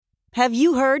Have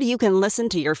you heard you can listen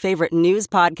to your favorite news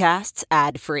podcasts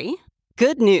ad-free?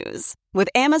 Good news! With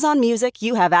Amazon Music,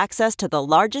 you have access to the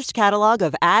largest catalog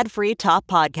of ad-free top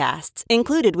podcasts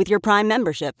included with your Prime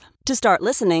membership. To start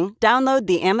listening, download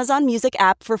the Amazon Music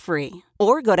app for free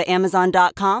or go to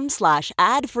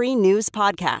amazon.com/ad-free news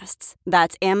podcasts.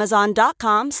 That's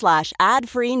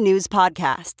amazon.com/ad-free news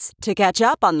podcasts to catch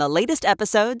up on the latest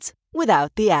episodes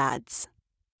without the ads.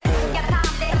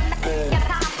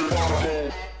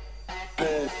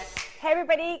 Hey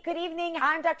everybody, good evening.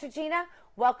 I'm Dr. Gina.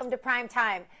 Welcome to Prime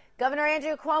Time. Governor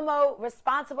Andrew Cuomo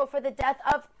responsible for the death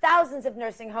of thousands of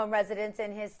nursing home residents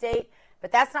in his state.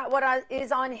 But that's not what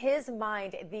is on his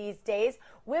mind these days.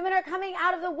 Women are coming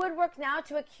out of the woodwork now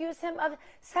to accuse him of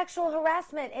sexual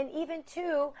harassment, and even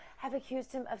two have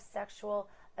accused him of sexual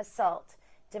assault.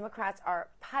 Democrats are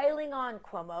piling on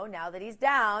Cuomo now that he's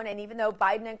down, and even though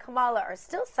Biden and Kamala are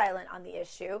still silent on the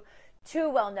issue, two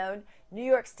well-known New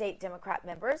York State Democrat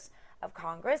members of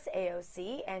Congress,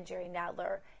 AOC and Jerry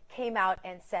Nadler, came out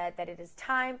and said that it is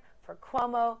time for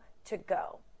Cuomo to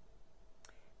go.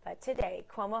 But today,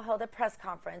 Cuomo held a press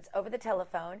conference over the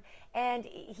telephone, and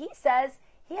he says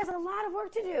he has a lot of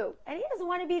work to do, and he doesn't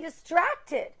want to be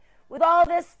distracted with all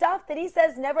this stuff that he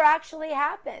says never actually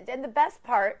happened. And the best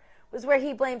part was where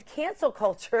he blamed cancel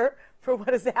culture for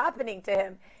what is happening to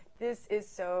him. This is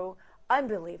so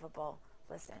unbelievable.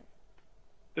 Listen.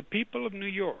 The people of New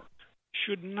York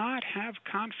should not have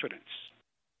confidence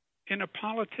in a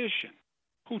politician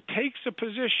who takes a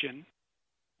position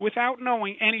without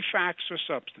knowing any facts or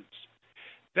substance.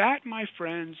 That, my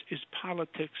friends, is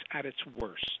politics at its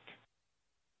worst.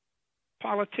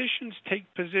 Politicians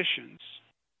take positions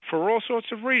for all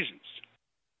sorts of reasons,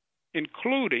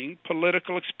 including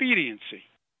political expediency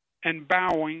and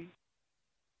bowing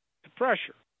to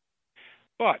pressure.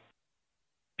 But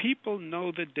people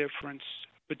know the difference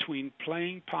between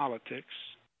playing politics,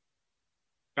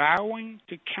 bowing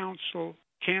to cancel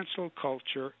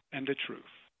culture, and the truth.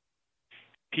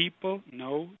 People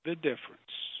know the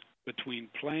difference between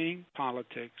playing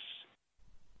politics,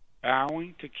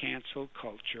 bowing to cancel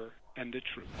culture, and the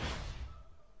truth.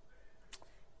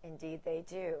 Indeed they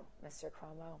do, Mr.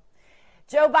 Cuomo.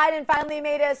 Joe Biden finally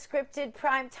made a scripted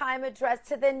primetime address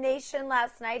to the nation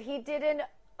last night. He did an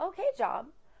okay job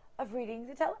of reading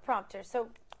the teleprompter.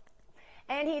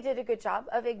 And he did a good job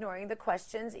of ignoring the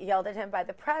questions yelled at him by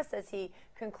the press as he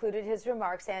concluded his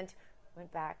remarks and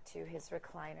went back to his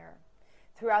recliner.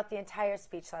 Throughout the entire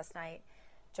speech last night,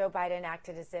 Joe Biden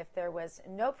acted as if there was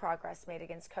no progress made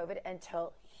against COVID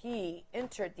until he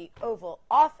entered the Oval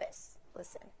Office.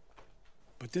 Listen.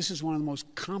 But this is one of the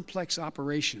most complex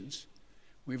operations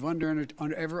we've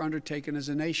ever undertaken as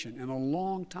a nation in a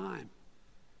long time.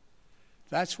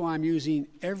 That's why I'm using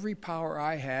every power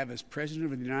I have as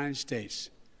President of the United States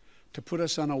to put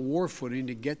us on a war footing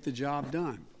to get the job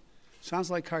done.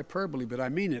 Sounds like hyperbole, but I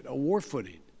mean it, a war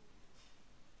footing.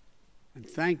 And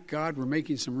thank God we're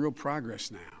making some real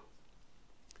progress now.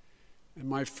 In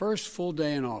my first full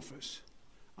day in office,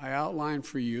 I outlined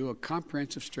for you a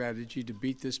comprehensive strategy to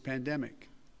beat this pandemic.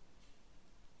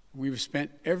 We've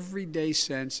spent every day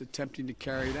since attempting to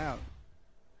carry it out.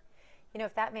 You know,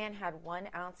 if that man had 1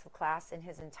 ounce of class in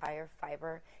his entire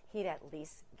fiber, he'd at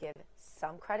least give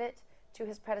some credit to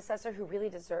his predecessor, who really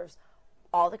deserves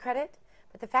all the credit.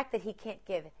 But the fact that he can't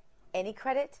give any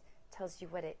credit tells you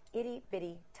what an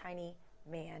itty-bitty tiny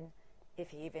man, if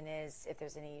he even is, if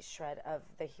there's any shred of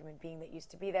the human being that used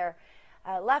to be there,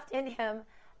 left in him,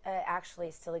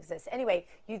 actually still exists. Anyway,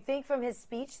 you'd think from his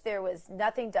speech there was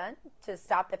nothing done to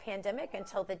stop the pandemic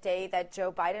until the day that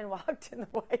Joe Biden walked in the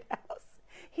White House.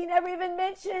 He never even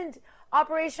mentioned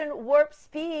Operation Warp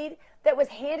Speed that was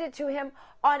handed to him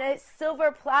on a silver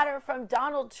platter from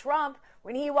Donald Trump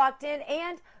when he walked in.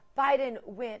 And Biden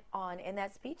went on in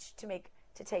that speech to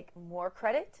take more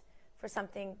credit for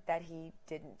something that he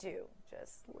didn't do.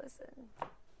 Just listen.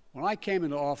 When I came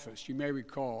into office, you may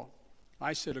recall,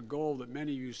 I set a goal that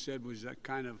many of you said was that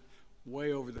kind of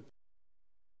way over the.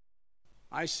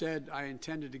 I said I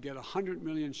intended to get 100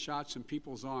 million shots in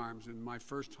people's arms in my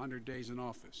first 100 days in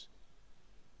office.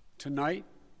 Tonight,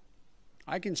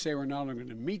 I can say we're not only going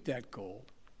to meet that goal,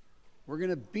 we're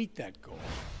going to beat that goal.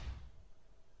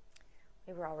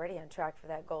 We were already on track for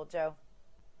that goal, Joe,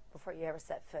 before you ever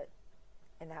set foot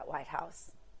in that White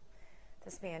House.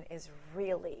 This man is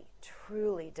really,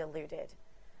 truly deluded,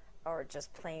 or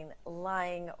just plain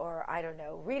lying, or I don't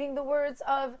know, reading the words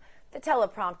of the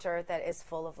teleprompter that is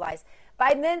full of lies.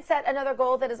 Biden then set another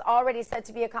goal that is already said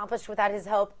to be accomplished without his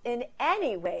help in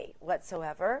any way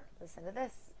whatsoever. Listen to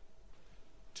this.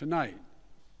 Tonight,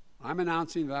 I'm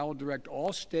announcing that I will direct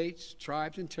all states,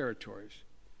 tribes, and territories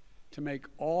to make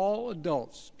all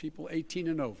adults, people 18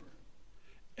 and over,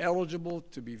 eligible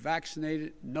to be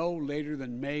vaccinated no later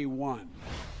than May 1.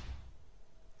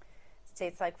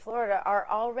 States like Florida are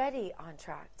already on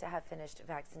track to have finished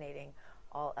vaccinating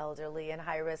all elderly and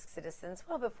high-risk citizens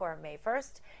well before May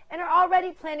 1st, and are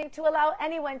already planning to allow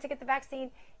anyone to get the vaccine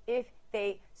if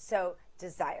they so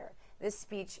desire. This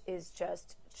speech is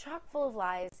just chock full of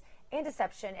lies and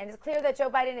deception, and it's clear that Joe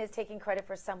Biden is taking credit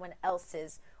for someone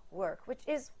else's work, which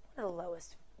is one of the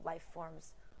lowest life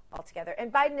forms altogether.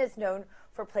 And Biden is known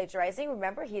for plagiarizing.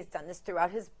 Remember, he's done this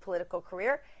throughout his political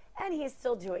career, and he's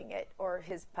still doing it, or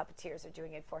his puppeteers are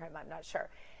doing it for him, I'm not sure.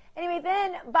 Anyway,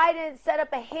 then Biden set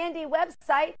up a handy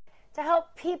website to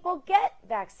help people get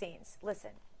vaccines.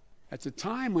 Listen. At the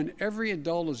time when every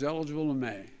adult is eligible in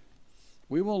May,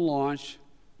 we will launch,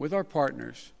 with our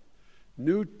partners,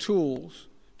 new tools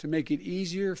to make it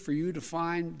easier for you to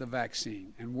find the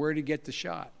vaccine and where to get the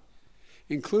shot,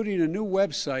 including a new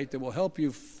website that will help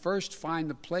you first find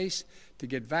the place to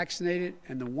get vaccinated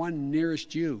and the one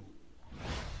nearest you.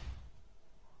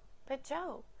 But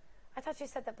Joe, I thought you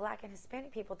said that Black and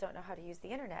Hispanic people don't know how to use the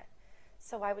internet.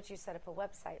 So why would you set up a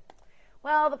website?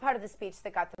 Well, the part of the speech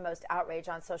that got the most outrage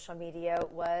on social media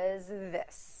was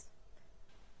this.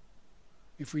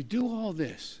 If we do all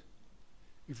this,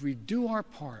 if we do our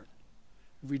part,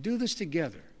 if we do this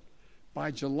together,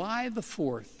 by July the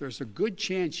 4th, there's a good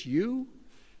chance you,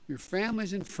 your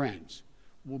families and friends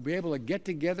will be able to get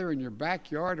together in your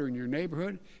backyard or in your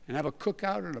neighborhood and have a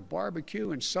cookout or a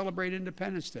barbecue and celebrate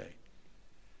Independence Day.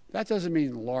 That doesn't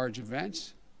mean large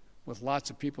events with lots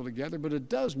of people together, but it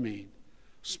does mean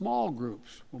small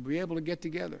groups will be able to get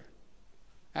together.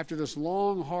 After this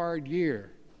long, hard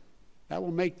year, that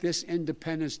will make this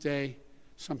Independence Day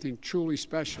something truly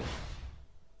special.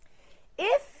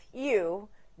 If you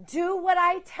do what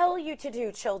I tell you to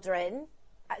do, children,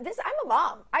 I'm a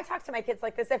mom. I talk to my kids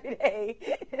like this every day.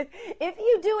 If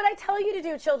you do what I tell you to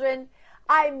do, children,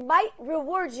 I might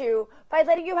reward you by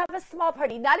letting you have a small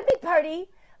party, not a big party.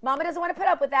 Mama doesn't want to put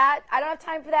up with that. I don't have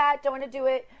time for that. Don't want to do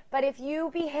it. But if you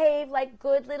behave like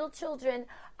good little children,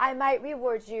 I might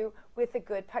reward you with a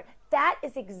good party. That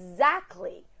is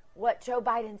exactly what Joe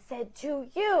Biden said to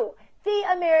you, the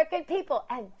American people.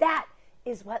 And that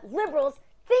is what liberals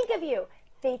think of you.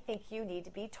 They think you need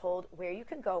to be told where you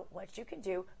can go, what you can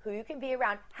do, who you can be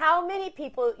around, how many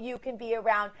people you can be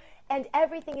around, and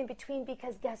everything in between,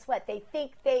 because guess what? They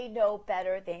think they know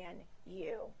better than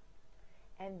you.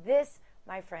 And this,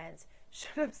 my friends,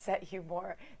 should upset you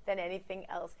more than anything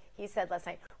else he said last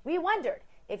night. We wondered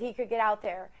if he could get out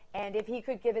there and if he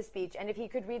could give a speech and if he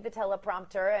could read the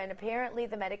teleprompter, and apparently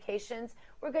the medications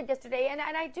were good yesterday. And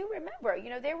I do remember,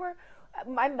 there were,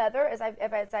 my mother, as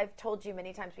I've told you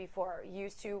many times before,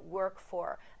 used to work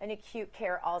for an acute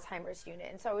care Alzheimer's unit.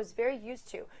 And so I was very used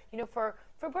to, for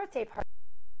birthday parties,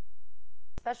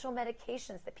 special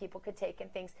medications that people could take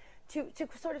and things to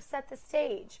sort of set the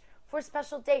stage for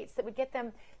special dates that would get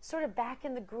them sort of back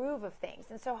in the groove of things.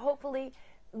 And so hopefully,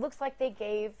 it looks like they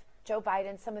gave Joe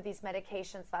Biden some of these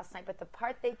medications last night, but the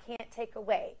part they can't take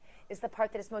away is the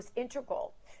part that is most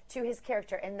integral to his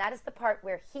character, and that is the part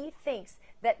where he thinks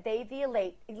that they, the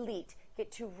elite,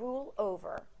 get to rule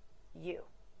over you.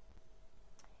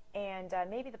 And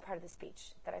maybe the part of the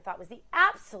speech that I thought was the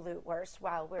absolute worst,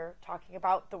 while we're talking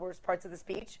about the worst parts of the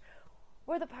speech,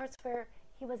 were the parts where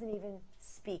he wasn't even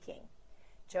speaking.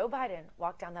 Joe Biden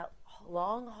walked down that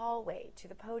long hallway to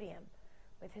the podium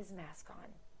with his mask on.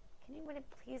 Can anyone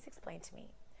please explain to me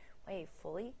why a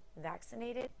fully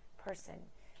vaccinated person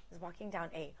is walking down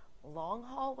a long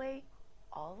hallway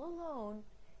all alone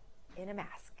in a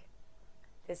mask?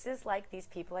 This is like these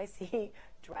people I see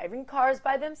driving cars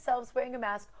by themselves wearing a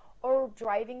mask, or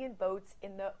driving in boats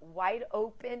in the wide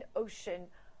open ocean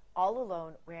all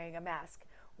alone wearing a mask.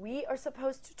 We are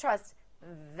supposed to trust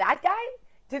that guy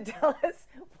to tell us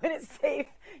when it's safe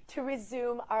to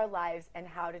resume our lives and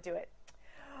how to do it.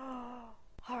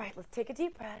 All right, let's take a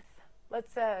deep breath.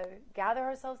 Let's gather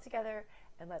ourselves together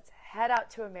and let's head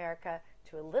out to America,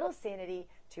 to a little sanity,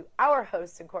 to our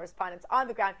hosts and correspondents on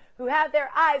the ground who have their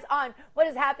eyes on what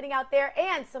is happening out there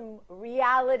and some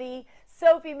reality.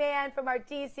 Sophie Mann from our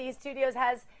DC studios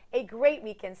has a great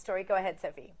weekend story. Go ahead,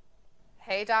 Sophie.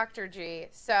 Hey, Dr. G.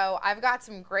 So I've got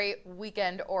some great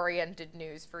weekend-oriented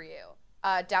news for you.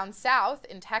 Down south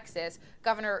in Texas,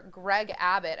 Governor Greg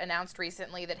Abbott announced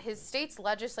recently that his state's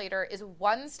legislature is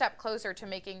one step closer to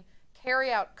making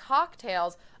carry-out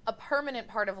cocktails a permanent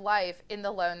part of life in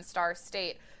the Lone Star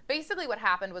State. Basically what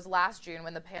happened was last June,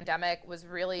 when the pandemic was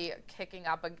really kicking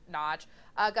up a notch,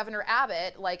 Governor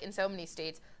Abbott, like in so many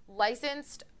states,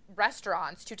 licensed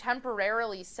restaurants to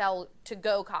temporarily sell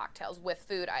to-go cocktails with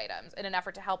food items in an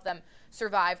effort to help them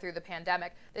survive through the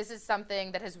pandemic. This is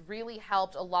something that has really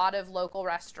helped a lot of local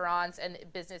restaurants and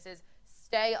businesses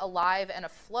stay alive and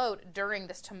afloat during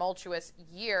this tumultuous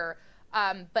year.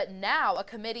 But now a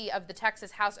committee of the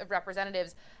Texas House of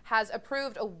Representatives has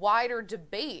approved a wider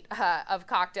debate of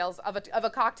cocktails, of a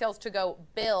cocktails to go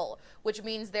bill, which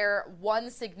means they're one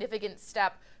significant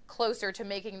step closer to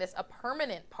making this a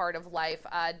permanent part of life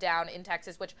down in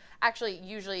Texas, which actually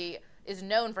usually is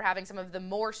known for having some of the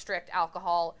more strict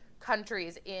alcohol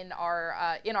countries in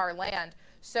our land.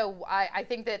 So I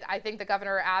think that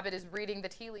Governor Abbott is reading the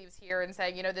tea leaves here and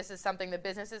saying, you know, this is something that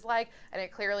businesses like, and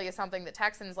it clearly is something that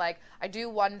Texans like. I do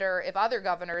wonder if other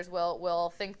governors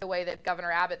will think the way that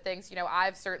Governor Abbott thinks. You know,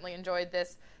 I've certainly enjoyed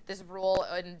this rule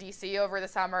in D.C. over the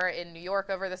summer, in New York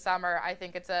over the summer. I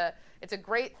think it's a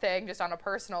great thing just on a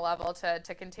personal level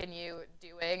to continue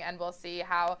doing, and we'll see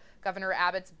how Governor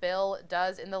Abbott's bill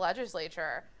does in the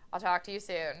legislature. I'll talk to you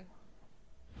soon.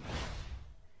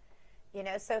 You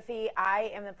know, Sophie,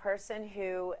 I am a person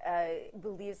who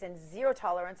believes in zero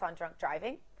tolerance on drunk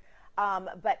driving,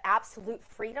 but absolute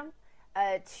freedom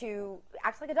to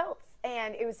act like adults.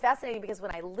 And it was fascinating because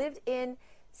when I lived in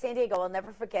San Diego, I'll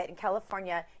never forget, in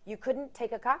California, you couldn't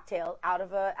take a cocktail out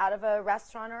of a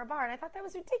restaurant or a bar, and I thought that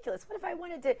was ridiculous. What if I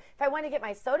wanted to get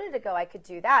my soda to go, I could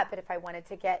do that, but if I wanted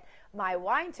to get my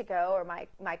wine to go or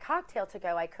my cocktail to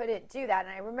go, I couldn't do that.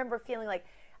 And I remember feeling like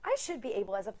I should be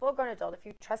able, as a full-grown adult, if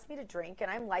you trust me to drink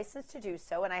and I'm licensed to do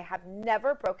so, and I have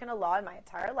never broken a law in my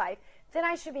entire life, then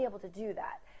I should be able to do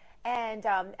that. And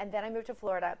then I moved to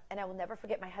Florida, and I will never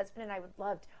forget, my husband and I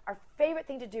loved, our favorite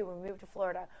thing to do when we moved to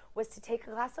Florida was to take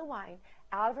a glass of wine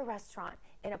out of a restaurant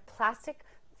in a plastic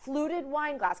fluted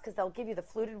wine glass, because they'll give you the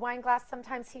fluted wine glass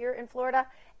sometimes here in Florida,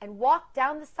 and walk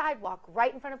down the sidewalk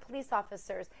right in front of police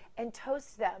officers and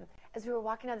toast them as we were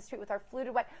walking down the street with our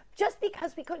fluted wine, just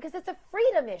because we could, because it's a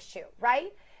freedom issue,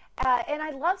 right? And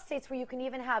I love states where you can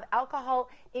even have alcohol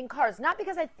in cars, not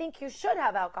because I think you should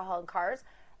have alcohol in cars,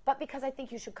 but because I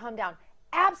think you should come down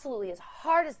absolutely as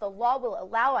hard as the law will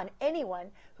allow on anyone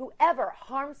who ever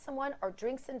harms someone or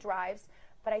drinks and drives.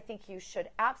 But I think you should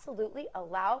absolutely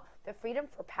allow the freedom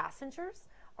for passengers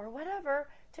or whatever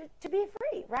to be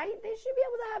free, right? They should be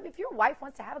able to have, if your wife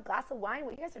wants to have a glass of wine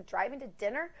when you guys are driving to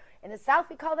dinner, in the South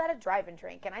we call that a drive and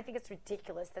drink. And I think it's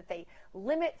ridiculous that they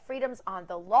limit freedoms on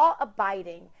the law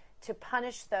abiding to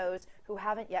punish those who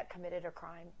haven't yet committed a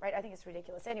crime, right? I think it's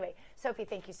ridiculous. Anyway, Sophie,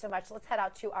 thank you so much. Let's head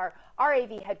out to our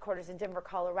RAV headquarters in Denver,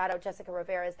 Colorado. Jessica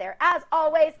Rivera is there. As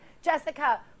always,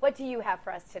 Jessica, what do you have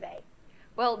for us today?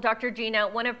 Well, Dr. Gina,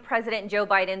 one of President Joe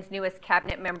Biden's newest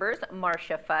cabinet members,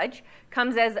 Marcia Fudge,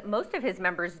 comes as most of his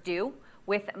members do,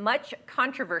 with much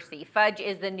controversy. Fudge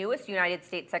is the newest United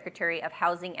States Secretary of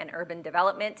Housing and Urban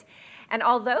Development. And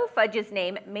although Fudge's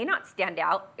name may not stand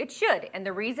out, it should. And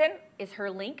the reason is her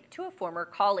link to a former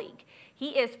colleague.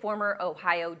 He is former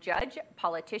Ohio judge,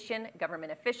 politician,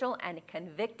 government official, and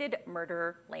convicted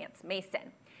murderer Lance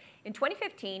Mason. In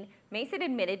 2015, Mason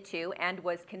admitted to and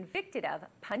was convicted of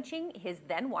punching his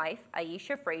then-wife,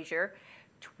 Aisha Frazier,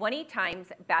 20 times,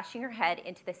 bashing her head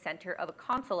into the center of a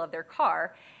console of their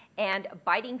car, and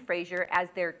biting Frazier as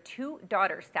their two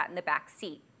daughters sat in the back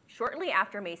seat. Shortly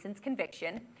after Mason's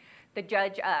conviction, the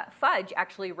judge, Fudge,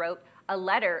 actually wrote a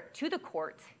letter to the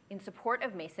courts in support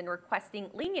of Mason requesting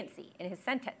leniency in his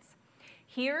sentence.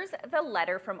 Here's the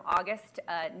letter from August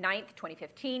 9th,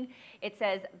 2015. It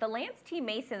says, "The Lance T.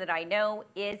 Mason that I know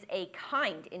is a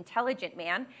kind, intelligent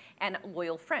man and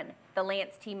loyal friend. The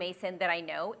Lance T. Mason that I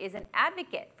know is an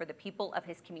advocate for the people of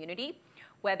his community,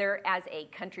 whether as a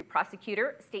country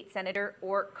prosecutor, state senator,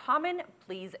 or common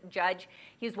pleas judge.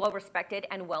 He is well respected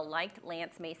and well liked.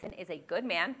 Lance Mason is a good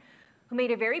man who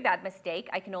made a very bad mistake.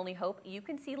 I can only hope you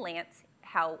can see Lance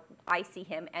how I see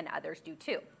him and others do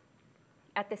too."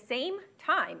 At the same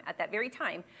time, at that very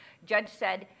time,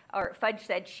 Fudge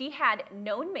said she had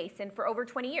known Mason for over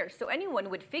 20 years. So anyone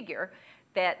would figure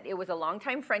that it was a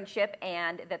long-time friendship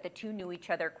and that the two knew each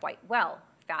other quite well.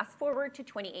 Fast forward to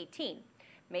 2018.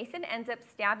 Mason ends up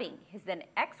stabbing his then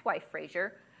ex-wife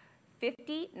Frazier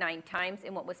 59 times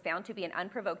in what was found to be an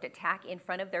unprovoked attack in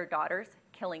front of their daughters,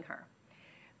 killing her.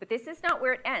 But this is not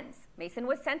where it ends. Mason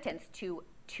was sentenced to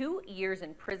 2 years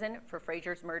in prison for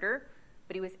Frazier's murder,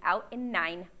 but he was out in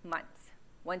 9 months.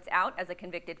 Once out as a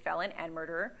convicted felon and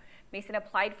murderer, Mason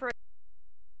applied for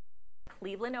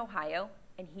Cleveland, Ohio,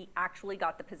 and he actually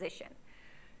got the position.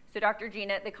 So Dr.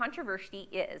 Gina, the controversy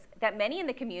is that many in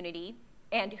the community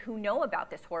and who know about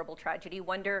this horrible tragedy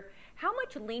wonder how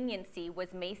much leniency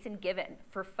was Mason given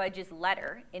for Fudge's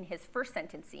letter in his first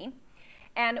sentencing,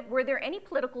 And were there any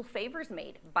political favors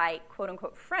made by quote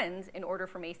unquote friends in order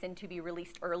for Mason to be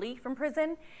released early from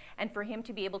prison and for him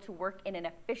to be able to work in an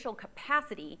official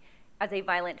capacity as a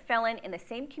violent felon in the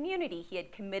same community he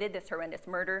had committed this horrendous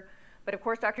murder? But of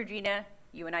course, Dr. Gina,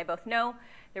 you and I both know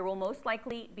there will most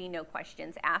likely be no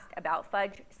questions asked about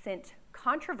Fudge, since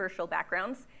controversial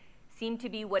backgrounds seem to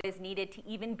be what is needed to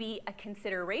even be a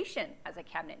consideration as a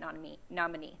cabinet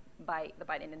nominee by the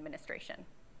Biden administration.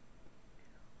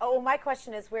 Oh, my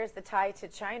question is, where's the tie to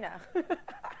China?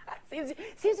 seems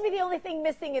to be the only thing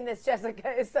missing in this,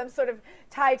 Jessica, is some sort of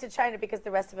tie to China, because the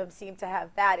rest of them seem to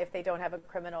have that if they don't have a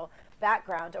criminal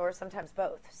background, or sometimes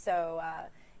both. So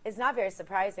it's not very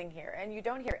surprising here. And you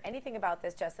don't hear anything about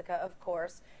this, Jessica, of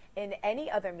course, in any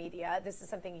other media. This is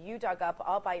something you dug up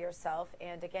all by yourself.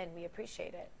 And again, we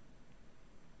appreciate it.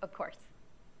 Of course.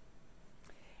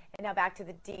 And now back to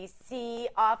the D.C.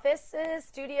 office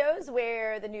studios,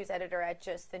 where the news editor at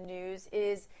Just the News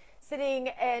is sitting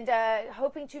and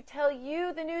hoping to tell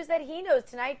you the news that he knows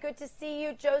tonight. Good to see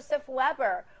you, Joseph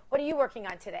Weber. What are you working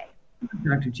on today?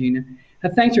 Dr. Gina,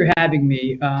 thanks for having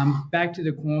me. Back to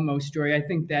the Cuomo story. I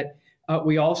think that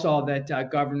we all saw that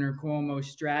Governor Cuomo's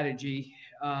strategy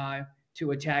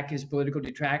to attack his political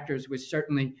detractors was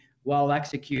certainly well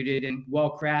executed and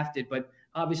well crafted, but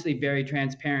obviously very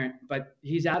transparent. But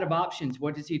he's out of options.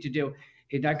 What is he to do?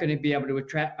 He's not going to be able to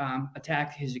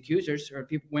attack his accusers, or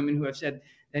women who have said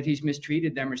that he's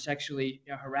mistreated them or sexually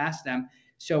harassed them.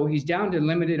 So he's down to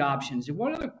limited options. And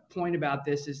one other point about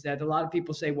this is that a lot of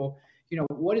people say, well, you know,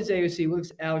 what is AOC?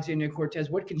 What's Alexandria Cortez?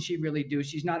 What can she really do?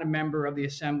 She's not a member of the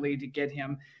assembly to get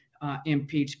him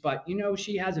impeached. But, you know,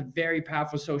 she has a very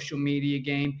powerful social media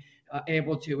game,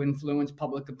 able to influence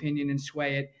public opinion and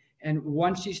sway it. And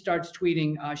once she starts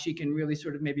tweeting, she can really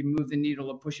sort of maybe move the needle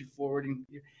or push it forward and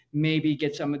maybe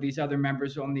get some of these other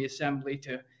members on the assembly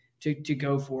to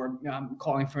go for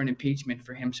calling for an impeachment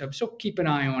for him. So keep an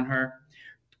eye on her.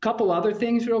 Couple other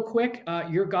things real quick.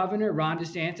 Your governor, Ron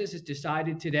DeSantis, has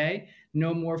decided today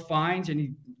no more fines, and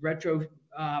he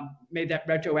made that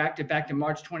retroactive back to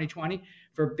March 2020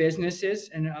 for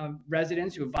businesses and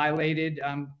residents who have violated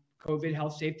COVID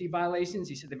health safety violations.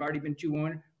 He said they've already been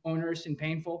too onerous and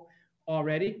painful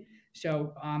already.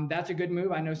 So that's a good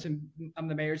move. I know some of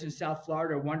the mayors in South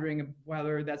Florida are wondering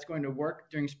whether that's going to work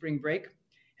during spring break.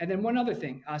 And then one other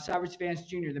thing, Cyrus Vance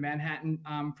Jr., the Manhattan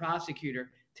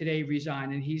prosecutor, today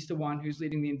resigned, and he's the one who's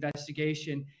leading the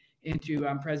investigation into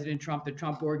President Trump, the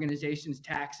Trump Organization's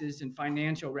taxes and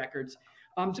financial records.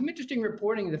 Some interesting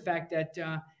reporting of the fact that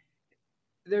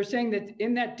they're saying that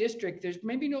in that district, there's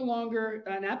maybe no longer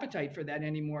an appetite for that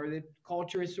anymore. The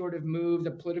culture has sort of moved,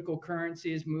 the political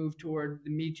currency has moved toward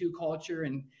the Me Too culture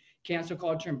and cancel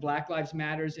culture and Black Lives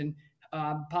Matters, and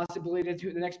possibly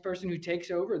the next person who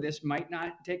takes over this might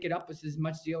not take it up with as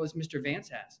much zeal as Mr. Vance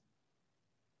has.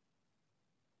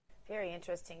 Very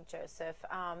interesting, Joseph.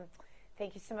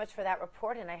 Thank you so much for that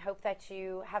report, and I hope that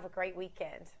you have a great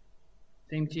weekend.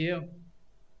 Same to you.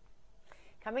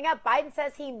 Coming up, Biden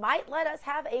says he might let us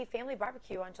have a family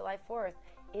barbecue on July 4th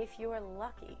if you are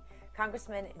lucky.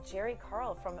 Congressman Jerry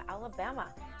Carl from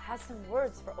Alabama has some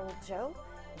words for old Joe.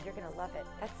 You're going to love it.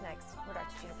 That's next. We're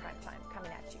Dr. Gina Primetime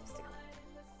coming at you. Stick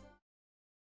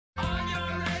around.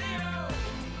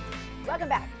 Welcome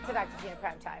back to Dr. Gina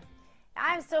Primetime.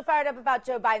 I'm still fired up about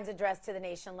Joe Biden's address to the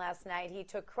nation last night. He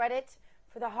took credit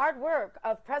for the hard work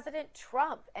of President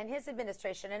Trump and his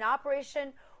administration in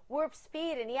Operation Warp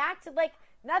Speed, and he acted like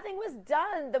nothing was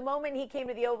done the moment he came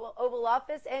to the Oval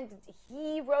Office, and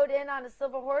he rode in on a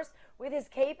silver horse with his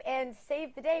cape and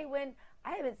saved the day when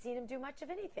I haven't seen him do much of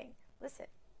anything. Listen.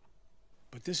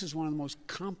 But this is one of the most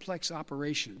complex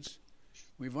operations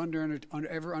we've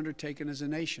ever undertaken as a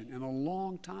nation in a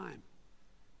long time.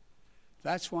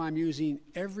 That's why I'm using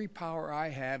every power I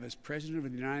have as President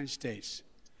of the United States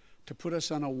to put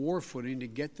us on a war footing to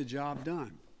get the job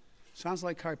done. Sounds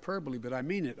like hyperbole, but I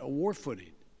mean it, a war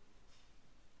footing.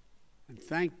 And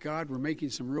thank God we're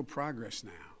making some real progress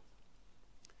now.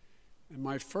 In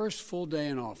my first full day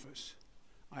in office,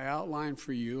 I outlined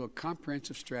for you a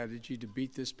comprehensive strategy to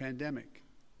beat this pandemic.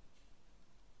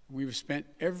 We've spent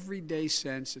every day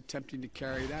since attempting to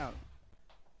carry it out.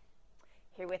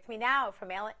 Here with me now from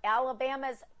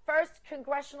Alabama's 1st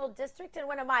Congressional District and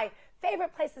one of my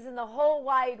favorite places in the whole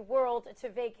wide world to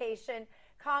vacation,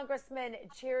 Congressman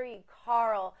Jerry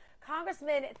Carl.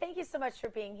 Congressman, thank you so much for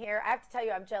being here. I have to tell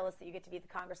you, I'm jealous that you get to be the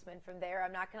congressman from there.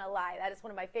 I'm not going to lie. That is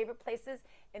one of my favorite places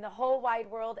in the whole wide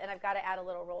world, and I've got to add a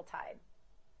little Roll Tide.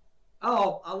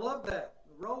 Oh, I love that.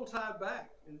 Roll Tide back.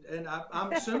 And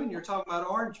I'm assuming you're talking about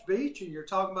Orange Beach and you're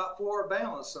talking about Florida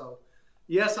Balance. So,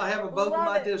 yes, I have a boat in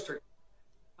my district.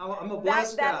 I'm a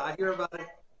blessed guy. I hear about it.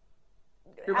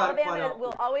 Alabama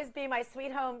will always be my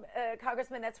sweet home,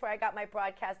 Congressman. That's where I got my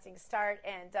broadcasting start,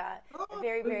 and a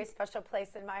very, very special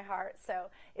place in my heart. So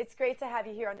it's great to have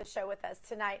you here on the show with us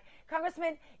tonight.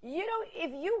 Congressman, you know,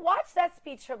 if you watched that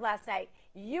speech from last night,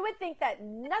 you would think that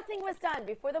nothing was done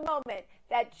before the moment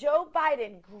that Joe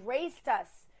Biden graced us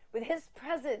with his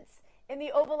presence in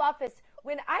the Oval Office,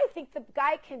 when I think the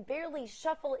guy can barely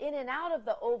shuffle in and out of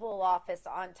the Oval Office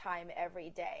on time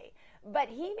every day. But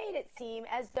he made it seem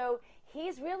as though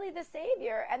he's really the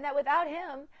savior, and that without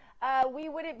him, we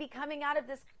wouldn't be coming out of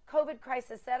this COVID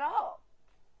crisis at all.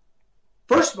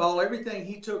 First of all, everything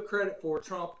he took credit for,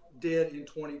 Trump did in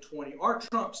 2020. Our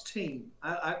Trump's team,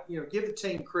 I give the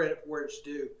team credit for where it's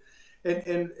due,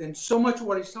 and so much of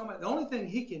what he's talking about. The only thing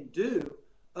he can do,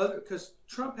 because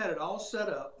Trump had it all set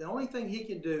up, the only thing he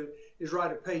can do is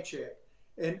write a paycheck.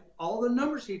 And all the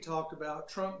numbers he talked about,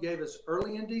 Trump gave us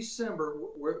early in December,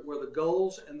 were the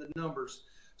goals and the numbers.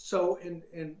 So,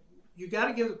 and you got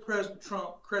to give the President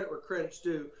Trump credit where credit's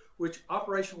due, which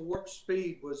Operation Warp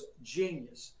Speed was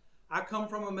genius. I come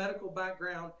from a medical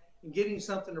background, and getting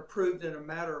something approved in a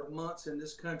matter of months in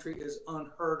this country is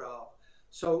unheard of.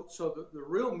 So the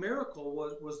real miracle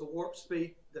was the Warp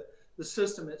Speed, the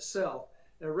system itself.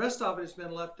 And the rest of it has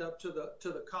been left up to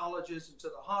the colleges and to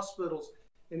the hospitals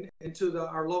and to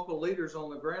our local leaders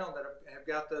on the ground that have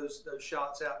got those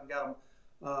shots out and got them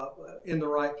in the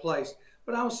right place.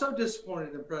 But I was so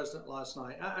disappointed in the president last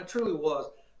night. I truly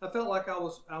was. I felt like I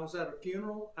was at a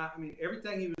funeral. I mean,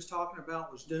 everything he was talking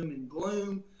about was doom and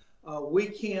gloom. We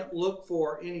can't look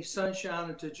for any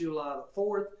sunshine until July the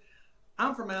 4th.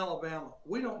 I'm from Alabama.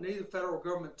 We don't need the federal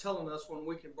government telling us when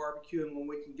we can barbecue and when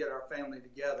we can get our family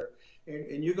together.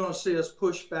 And you're going to see us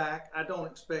push back. I don't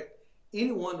expect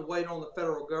anyone to wait on the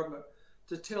federal government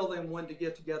to tell them when to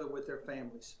get together with their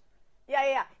families.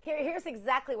 Yeah. Here's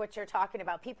exactly what you're talking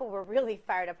about. People were really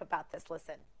fired up about this.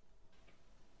 Listen.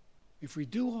 If we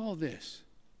do all this,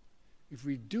 if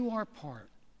we do our part,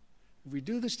 if we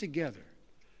do this together,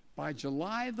 by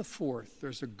July the 4th,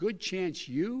 there's a good chance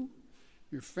you,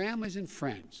 your families and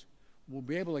friends will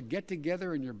be able to get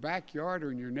together in your backyard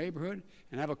or in your neighborhood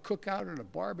and have a cookout and a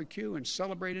barbecue and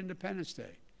celebrate Independence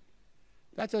Day.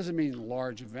 That doesn't mean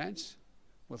large events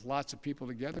with lots of people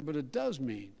together, but it does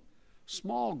mean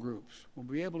small groups will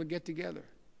be able to get together.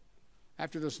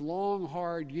 After this long,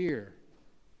 hard year,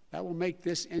 that will make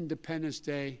this Independence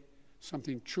Day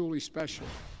something truly special.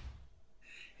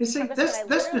 You see, okay,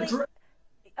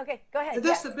 go ahead.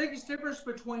 That's the biggest difference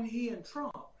between he and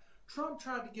Trump. Trump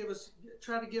tried to give us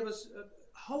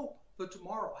hope for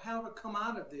tomorrow, how to come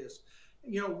out of this.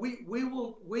 You know, we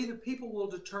the people will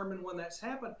determine when that's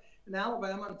happened. And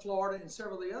Alabama and Florida and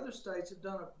several of the other states have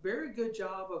done a very good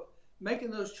job of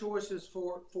making those choices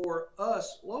for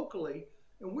us locally.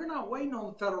 And we're not waiting on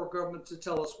the federal government to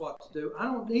tell us what to do. I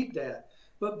don't need that.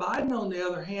 But Biden, on the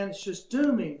other hand, is just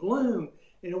doom and gloom.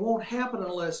 And it won't happen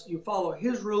unless you follow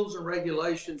his rules and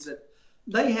regulations. And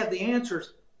they have the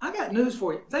answers. I got news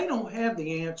for you. They don't have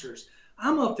the answers.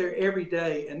 I'm up there every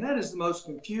day, and that is the most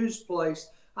confused place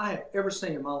I have ever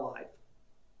seen in my life.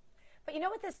 But you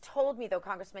know what this told me, though,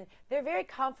 Congressman? They're very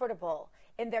comfortable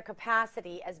in their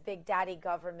capacity as big daddy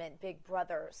government, big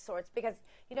brother sorts, because,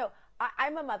 you know,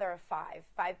 I'm a mother of five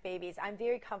babies. I'm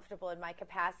very comfortable in my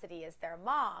capacity as their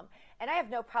mom, and I have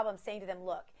no problem saying to them,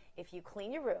 look, if you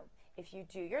clean your room, if you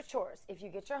do your chores, if you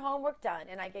get your homework done,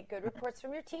 and I get good reports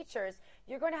from your teachers,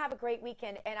 you're going to have a great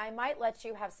weekend, and I might let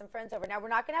you have some friends over. Now, we're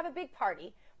not going to have a big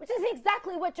party, which is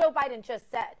exactly what Joe Biden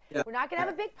just said. Yeah. We're not going to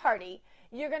have a big party.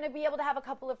 You're going to be able to have a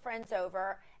couple of friends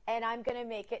over, and I'm going to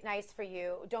make it nice for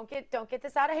you. Don't get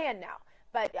this out of hand now.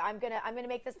 But I'm gonna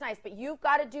make this nice. But you've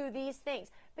got to do these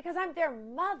things because I'm their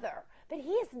mother. But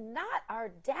he is not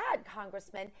our dad,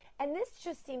 Congressman. And this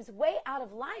just seems way out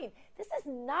of line. This is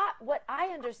not what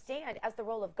I understand as the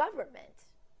role of government.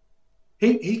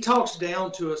 He talks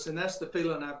down to us, and that's the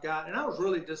feeling I've got. And I was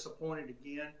really disappointed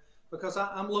again because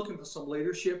I'm looking for some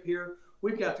leadership here.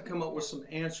 We've got to come up with some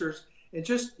answers. And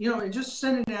just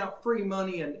sending out free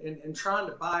money and trying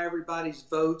to buy everybody's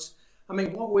votes. I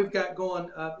mean, what we've got going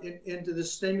into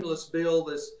this stimulus bill,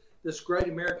 this Great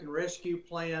American Rescue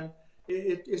Plan,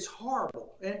 it's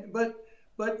horrible. But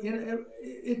you know,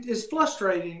 it's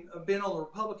frustrating being on the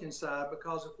Republican side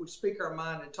because if we speak our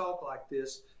mind and talk like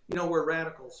this, you know, we're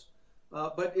radicals.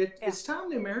 But it's time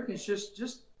the Americans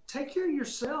just take care of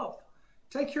yourself,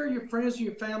 take care of your friends and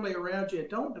your family around you, and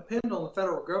don't depend on the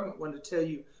federal government when to tell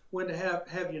you when to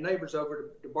have your neighbors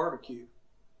over to barbecue.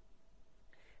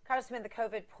 Congressman, the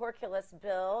COVID porculus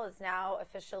bill is now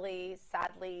officially,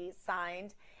 sadly,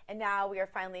 signed, and now we are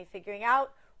finally figuring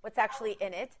out what's actually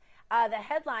in it. The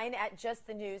headline at Just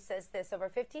the News says this: over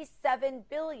 $57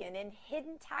 billion in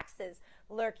hidden taxes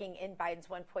lurking in Biden's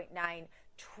 $1.9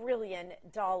 trillion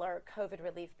COVID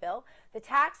relief bill. The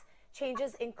tax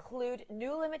changes include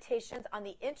new limitations on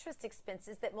the interest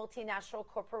expenses that multinational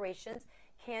corporations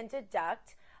can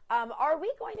deduct. Are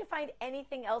we going to find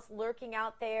anything else lurking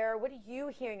out there? What are you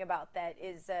hearing about that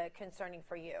is concerning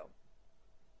for you?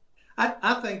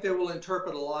 I think they will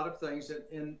interpret a lot of things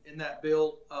in that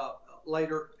bill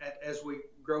later as we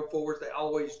go forward. They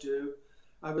always do.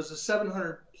 It was a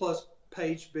 700-plus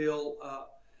page bill.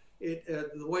 The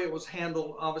way it was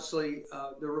handled, obviously,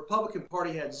 the Republican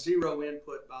Party had zero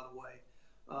input, by the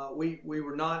way. We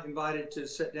were not invited to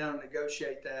sit down and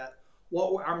negotiate that.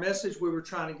 What our message we were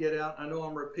trying to get out, I know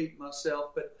I'm repeating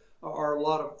myself, but are a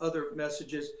lot of other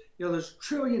messages. There's $1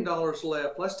 trillion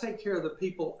left. Let's take care of the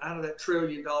people out of that $1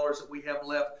 trillion that we have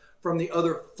left from the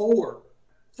other four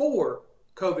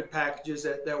COVID packages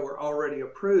that were already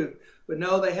approved. But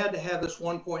no, they had to have this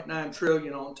 $1.9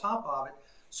 trillion on top of it.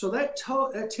 So that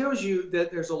tells you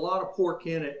that there's a lot of pork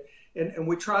in it. And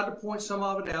we tried to point some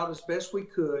of it out as best we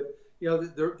could.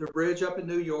 The bridge up in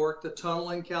New York, the tunnel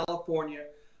in California,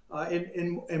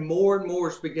 and more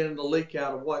is beginning to leak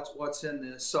out of what's in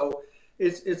this. So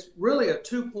it's really a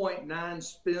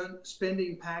 2.9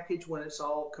 spending package when it's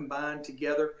all combined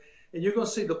together. And you're going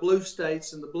to see the blue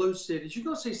states and the blue cities. You're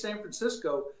going to see San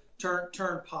Francisco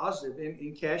turn positive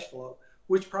in cash flow,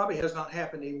 which probably has not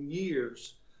happened in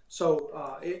years.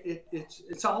 So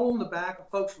it's all on the back of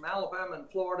folks from Alabama and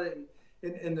Florida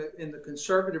and in the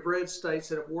conservative red states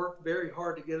that have worked very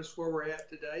hard to get us where we're at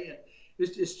today. And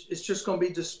it's just going to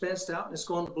be dispensed out, and it's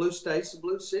going to blue states and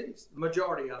blue cities, the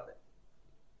majority of it.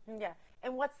 Yeah.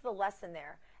 And what's the lesson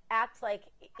there? Act like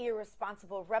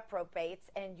irresponsible reprobates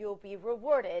and you'll be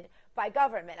rewarded by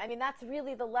government. I mean, that's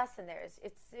really the lesson there.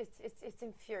 It's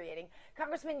infuriating.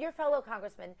 Congressman, your fellow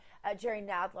Congressman, Jerry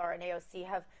Nadler and AOC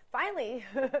have finally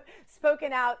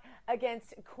spoken out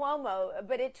against Cuomo,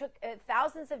 but it took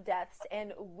thousands of deaths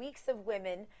and weeks of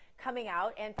women coming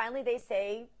out, and finally they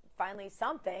say, finally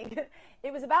something.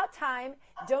 It was about time,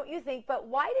 don't you think? But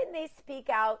why didn't they speak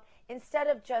out instead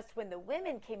of just when the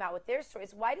women came out with their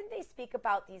stories? Why didn't they speak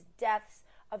about these deaths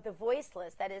of the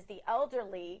voiceless, that is the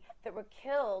elderly, that were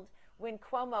killed when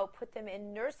Cuomo put them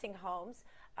in nursing homes,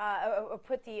 or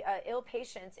put the ill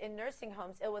patients in nursing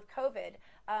homes ill with COVID,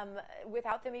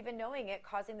 without them even knowing it,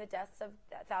 causing the deaths of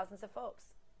thousands of folks?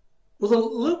 Well, the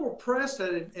liberal press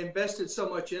that invested so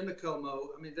much into Cuomo,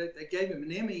 I mean, they gave him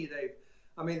an Emmy.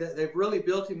 They've really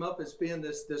built him up as being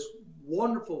this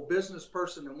wonderful business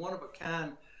person and one of a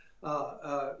kind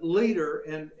leader,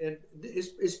 and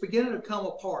it's beginning to come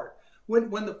apart.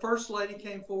 When the first lady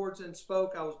came forward and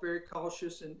spoke, I was very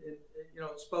cautious and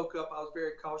spoke up. I was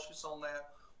very cautious on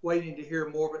that, waiting to hear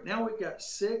more. But now we've got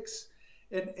 6,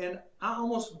 and I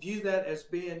almost view that as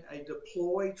being a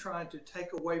deploy, trying to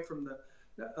take away from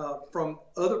from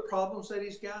other problems that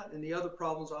he's got, and the other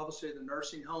problems, obviously, the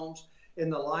nursing homes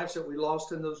and the lives that we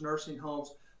lost in those nursing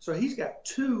homes. So he's got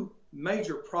 2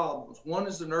 major problems. One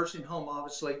is the nursing home,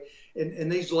 obviously,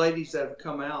 and these ladies that have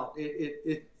come out.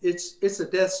 It's a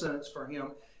death sentence for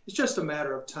him. It's just a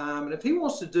matter of time. And if he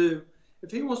wants to do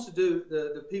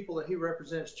the people that he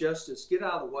represents justice, get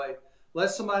out of the way. Let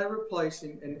somebody replace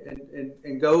him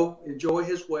and go enjoy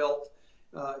his wealth,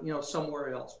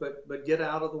 somewhere else. But get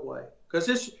out of the way, because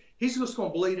he's just going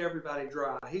to bleed everybody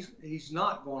dry. He's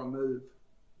not going to move.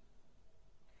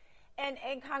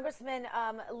 And Congressman,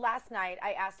 last night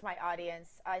I asked my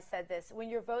audience, I said this: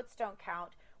 when your votes don't count,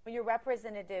 when your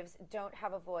representatives don't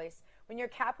have a voice, when your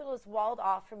capital is walled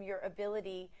off from your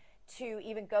ability to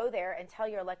even go there and tell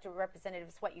your elected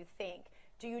representatives what you think,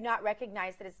 do you not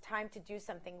recognize that it's time to do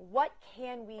something? What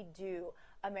can we do,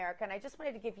 America? And I just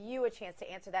wanted to give you a chance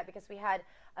to answer that, because we had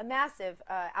a massive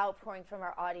outpouring from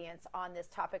our audience on this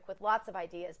topic with lots of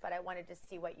ideas, but I wanted to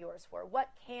see what yours were. What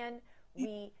can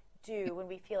we do when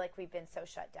we feel like we've been so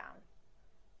shut down?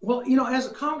 Well, as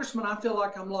a congressman, I feel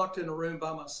like I'm locked in a room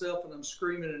by myself and I'm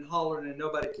screaming and hollering and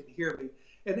nobody can hear me.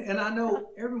 And I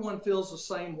know everyone feels the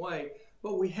same way,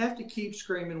 but we have to keep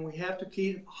screaming. We have to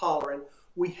keep hollering.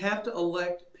 We have to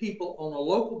elect people on a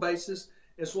local basis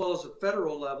as well as a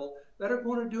federal level that are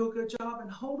going to do a good job and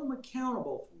hold them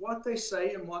accountable for what they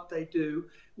say and what they do,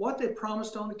 what they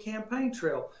promised on the campaign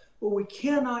trail. But we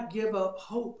cannot give up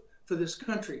hope for this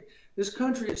country. This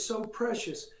country is so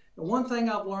precious. And one thing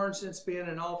I've learned since being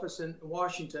in office in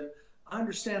Washington, I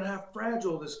understand how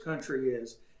fragile this country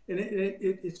is. And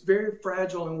it's very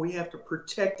fragile, and we have to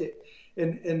protect it.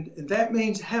 And that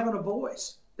means having a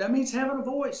voice. That means having a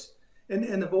voice.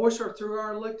 And the voice are through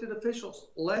our elected officials.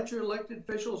 Let your elected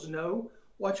officials know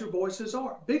what your voices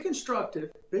are. Be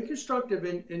constructive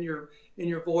in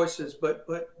your voices, but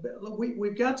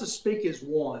we've got to speak as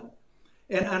one.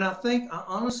 And I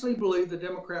honestly believe the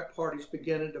Democrat Party is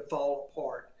beginning to fall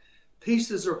apart.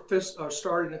 Pieces are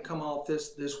starting to come off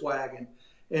this wagon.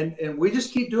 And we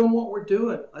just keep doing what we're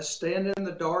doing. Us stand in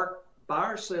the dark by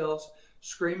ourselves,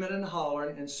 screaming and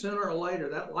hollering, and sooner or later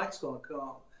that light's going to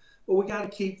come. But we got to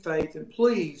keep faith. And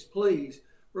please, please,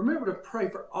 remember to pray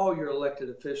for all your elected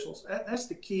officials. That's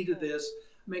the key to this.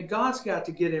 I mean, God's got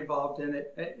to get involved in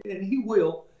it, and He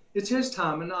will. It's His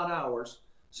time and not ours.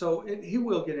 So He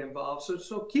will get involved.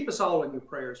 So keep us all in your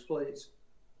prayers, please.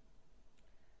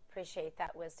 Appreciate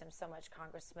that wisdom so much,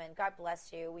 Congressman. God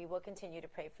bless you. We will continue to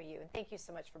pray for you. And thank you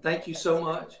so much for being Thank you so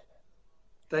much.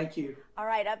 Thank you. All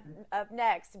right, up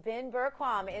next, Ben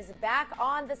Bergquam is back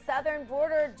on the southern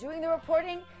border doing the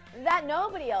reporting that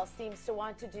nobody else seems to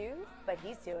want to do, but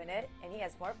he's doing it, and he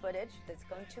has more footage that's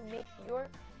going to make your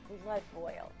blood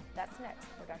boil. That's next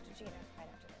for Dr. Gina right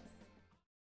after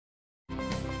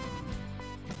this.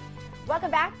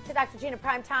 Welcome back to Dr. Gina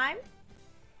Prime Time.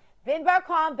 Ben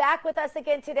Bergquam back with us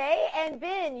again today. And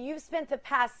Ben, you've spent the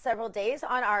past several days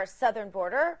on our southern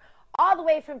border, all the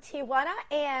way from Tijuana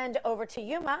and over to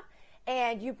Yuma.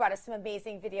 And you brought us some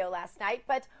amazing video last night.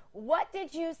 But what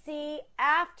did you see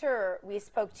after we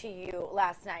spoke to you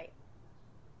last night?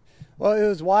 Well, it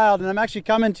was wild, and I'm actually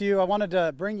coming to you. I wanted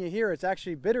to bring you here. It's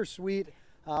actually bittersweet.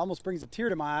 Almost brings a tear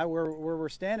to my eye where we're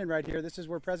standing right here. This is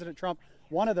where President Trump,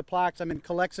 one of the plaques. I'm in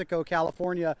Calexico,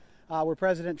 California, where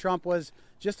President Trump was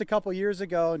just a couple years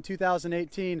ago in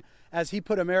 2018, as he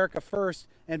put America first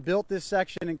and built this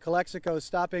section in Calexico,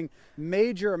 stopping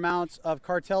major amounts of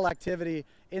cartel activity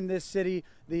in this city.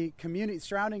 The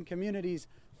surrounding communities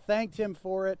thanked him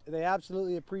for it. They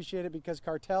absolutely appreciate it because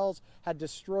cartels had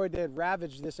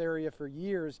ravaged this area for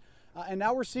years. And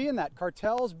now we're seeing that.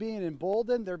 Cartels being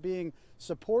emboldened, they're being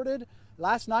supported.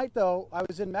 Last night, though, I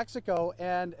was in Mexico,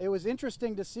 and it was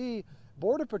interesting to see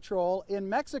Border Patrol in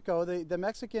Mexico, the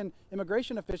Mexican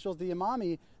immigration officials, the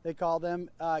IMAMI, they call them,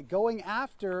 going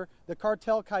after the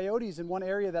cartel coyotes in one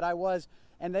area that I was,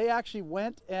 and they actually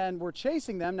went and were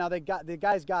chasing them. Now the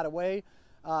guys got away.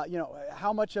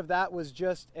 How much of that was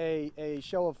just a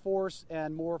show of force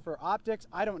and more for optics,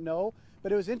 I don't know.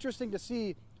 But it was interesting to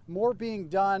see more being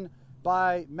done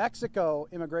by Mexico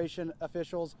immigration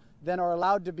officials than are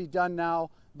allowed to be done now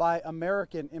by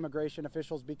American immigration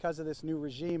officials because of this new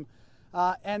regime.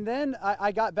 And then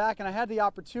I got back and I had the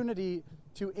opportunity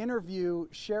to interview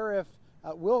Sheriff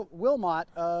Wilmot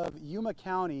of Yuma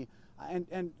County.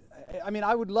 And I mean,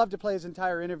 I would love to play his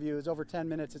entire interview. It's over 10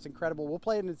 minutes. It's incredible. We'll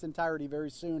play it in its entirety very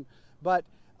soon. But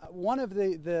one of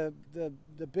the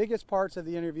biggest parts of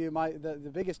the interview,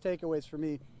 the biggest takeaways for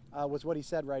me was what he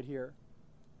said right here.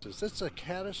 It's a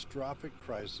catastrophic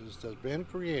crisis that's been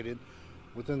created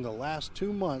within the last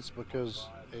 2 months because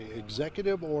an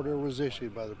executive order was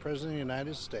issued by the President of the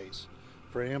United States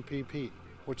for MPP,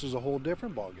 which is a whole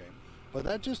different ballgame. But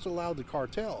that just allowed the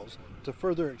cartels to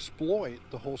further exploit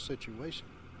the whole situation.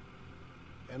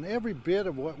 And every bit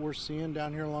of what we're seeing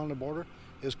down here along the border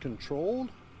is controlled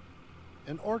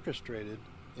and orchestrated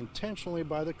intentionally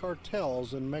by the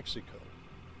cartels in Mexico.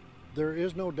 There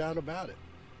is no doubt about it.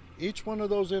 Each one of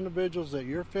those individuals that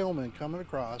you're filming coming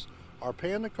across are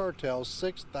paying the cartels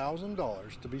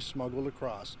 $6,000 to be smuggled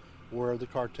across where the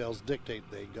cartels dictate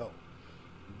they go.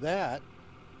 That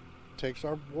takes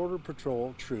our Border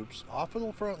Patrol troops off of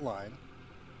the front line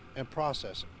and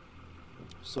process them.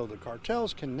 So the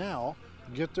cartels can now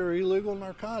get their illegal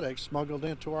narcotics smuggled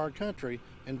into our country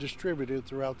and distributed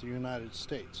throughout the United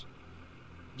States.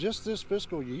 Just this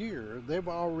fiscal year, they've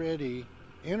already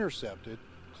intercepted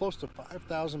close to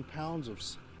 5,000 pounds of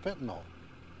fentanyl.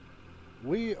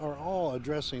 We are all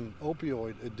addressing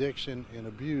opioid addiction and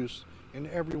abuse in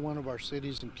every one of our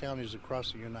cities and counties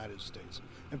across the United States,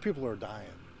 and people are dying.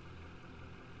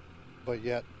 But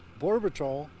yet, Border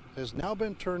Patrol has now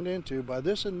been turned into, by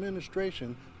this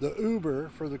administration, the Uber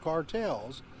for the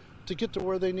cartels to get to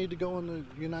where they need to go in the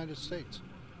United States.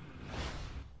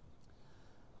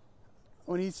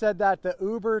 When he said that, the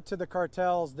Uber to the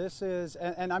cartels, this is,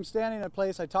 and I'm standing in a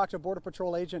place, I talked to a Border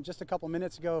Patrol agent just a couple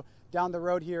minutes ago down the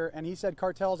road here, and he said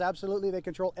cartels, absolutely, they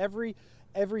control every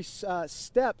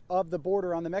step of the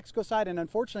border on the Mexico side, and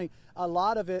unfortunately, a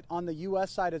lot of it on the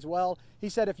U.S. side as well. He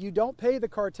said if you don't pay the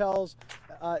cartels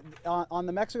on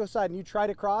the Mexico side and you try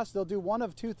to cross, they'll do one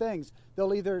of two things.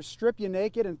 They'll either strip you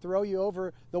naked and throw you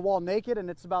over the wall naked, and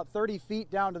it's about 30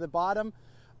 feet down to the bottom,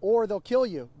 or they'll kill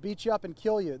you, beat you up and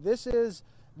kill you. This is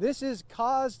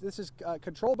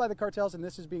controlled by the cartels, and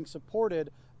this is being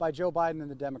supported by Joe Biden and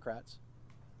the Democrats.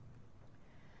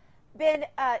 Ben,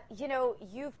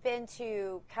 you've been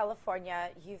to California,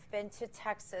 you've been to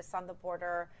Texas on the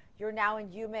border, you're now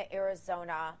in Yuma,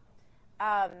 Arizona.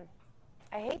 I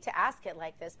hate to ask it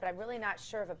like this, but I'm really not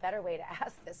sure of a better way to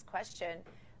ask this question.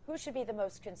 Who should be the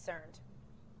most concerned?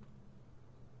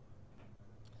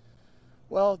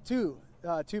 Well,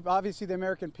 obviously the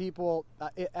American people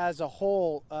as a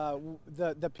whole.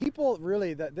 The people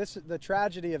really, the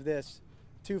tragedy of this,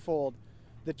 twofold.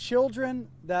 The children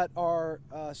that are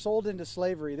sold into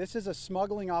slavery. This is a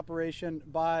smuggling operation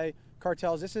by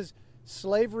cartels. This is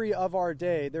slavery of our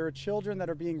day. There are children that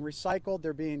are being recycled,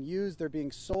 they're being used, they're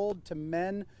being sold to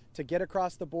men to get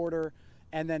across the border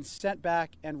and then sent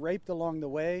back and raped along the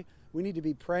way. We need to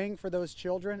be praying for those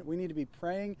children. We need to be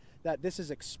praying that this is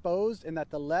exposed and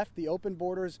that the left, the open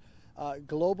borders,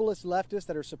 globalist leftists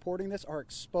that are supporting this are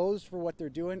exposed for what they're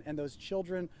doing, and those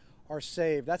children are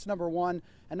saved. That's number one.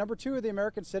 And number two are the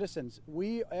American citizens.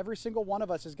 Every single one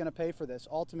of us is going to pay for this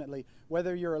ultimately.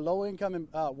 Whether you're a low-income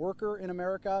worker in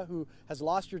America who has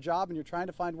lost your job and you're trying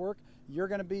to find work, you're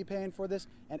going to be paying for this,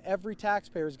 and every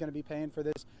taxpayer is going to be paying for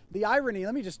this. The irony,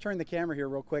 let me just turn the camera here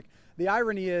real quick. The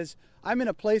irony is I'm in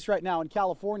a place right now in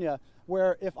California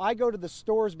where if I go to the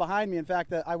stores behind me, in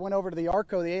fact, I went over to the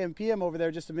Arco, the AMPM over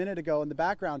there just a minute ago in the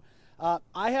background,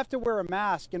 I have to wear a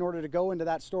mask in order to go into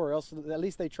that store, else at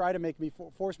least they try to make me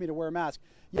force me to wear a mask.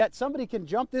 Yet somebody can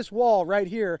jump this wall right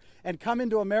here and come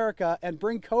into America and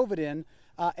bring COVID in,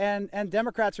 and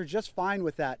Democrats are just fine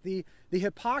with that. The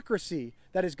hypocrisy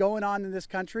that is going on in this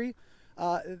country,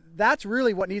 that's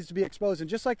really what needs to be exposed. And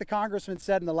just like the congressman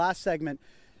said in the last segment,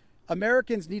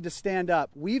 Americans need to stand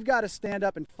up. We've got to stand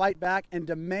up and fight back and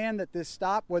demand that this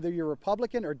stop, whether you're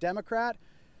Republican or Democrat.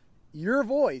 Your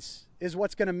voice is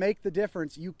what's going to make the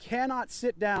difference. You cannot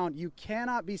sit down. You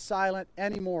cannot be silent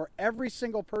anymore. Every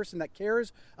single person that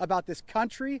cares about this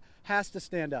country has to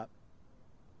stand up.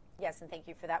 Yes, and thank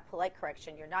you for that polite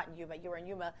correction. You're not in Yuma. You were in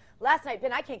Yuma last night.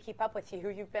 Ben, I can't keep up with you.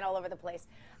 You've been all over the place.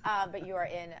 But you are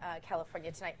in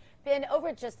California tonight. Ben, over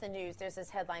at Just the News, there's this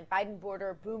headline, Biden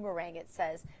border boomerang, it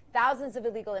says. Thousands of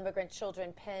illegal immigrant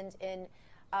children penned in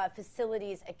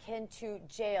facilities akin to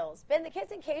jails. Ben, the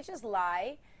Kids in Cages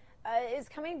lie is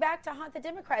coming back to haunt the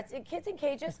Democrats. Kids in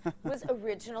Cages was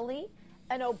originally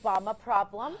an Obama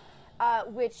problem,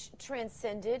 which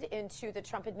transcended into the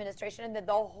Trump administration, and then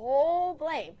the whole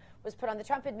blame was put on the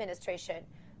Trump administration.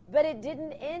 But it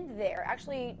didn't end there.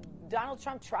 Actually, Donald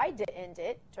Trump tried to end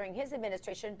it during his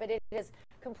administration, but it has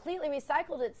completely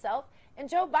recycled itself, and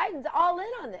Joe Biden's all in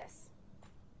on this.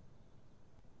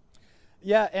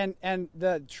 Yeah, and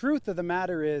the truth of the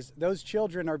matter is those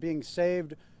children are being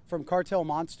saved from cartel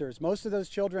monsters. Most of those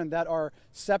children that are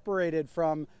separated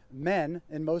from men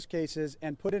in most cases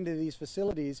and put into these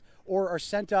facilities or are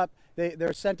sent up,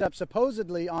 they're sent up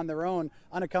supposedly on their own,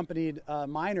 unaccompanied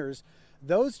minors.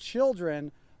 Those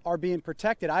children are being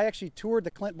protected. I actually toured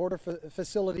the Clint border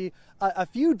facility a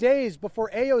few days before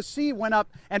AOC went up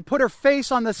and put her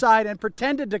face on the side and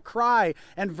pretended to cry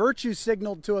and virtue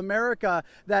signaled to America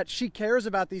that she cares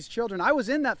about these children. I was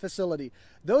in that facility.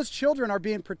 Those children are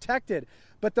being protected.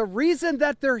 But the reason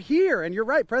that they're here, and you're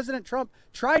right, President Trump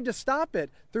tried to stop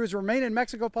it through his Remain in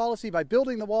Mexico policy, by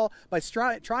building the wall, by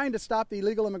trying to stop the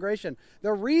illegal immigration.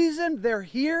 The reason they're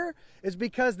here is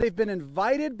because they've been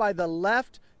invited by the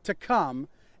left to come,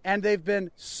 and they've been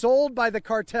sold by the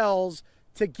cartels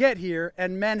to get here,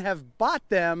 and men have bought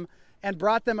them and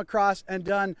brought them across and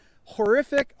done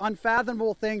horrific,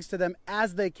 unfathomable things to them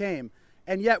as they came.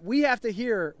 And yet we have to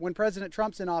hear when President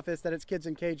Trump's in office that it's kids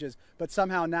in cages, but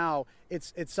somehow now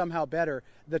it's somehow better.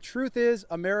 The truth is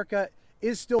America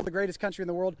is still the greatest country in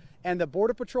the world, and the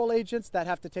Border Patrol agents that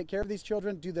have to take care of these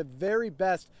children do the very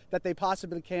best that they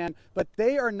possibly can, but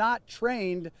they are not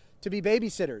trained to be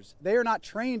babysitters. They are not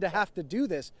trained to have to do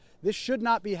this. This should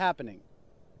not be happening.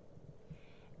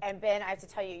 And Ben, I have to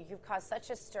tell you, you've caused such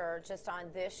a stir just on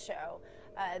this show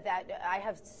that I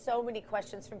have so many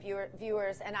questions from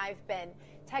viewers, and I've been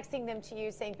texting them to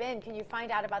you saying, Ben, can you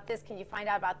find out about this? Can you find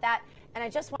out about that? And I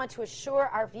just want to assure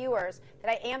our viewers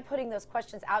that I am putting those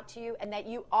questions out to you and that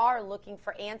you are looking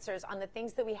for answers on the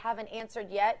things that we haven't answered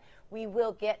yet. We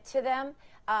will get to them,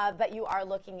 but you are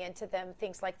looking into them,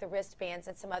 things like the wristbands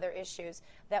and some other issues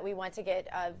that we want to get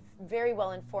very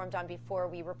well informed on before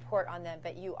we report on them,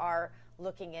 but you are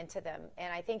looking into them.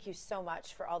 And I thank you so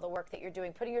much for all the work that you're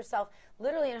doing, putting yourself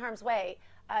literally in harm's way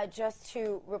just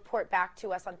to report back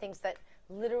to us on things that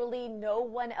literally no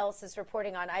one else is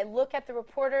reporting on. I look at the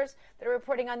reporters that are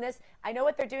reporting on this. I know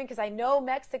what they're doing because I know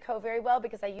Mexico very well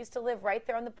because I used to live right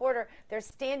there on the border. They're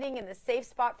standing in the safe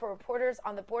spot for reporters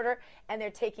on the border, and they're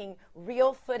taking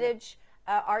real footage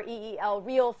REEL,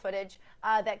 real footage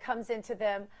that comes into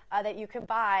them that you can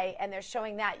buy, and they're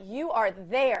showing that you are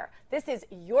there. This is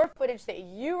your footage that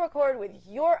you record with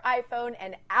your iPhone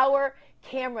and our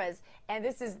cameras, and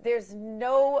there's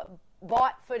no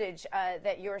bought footage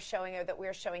that you're showing or that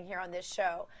we're showing here on this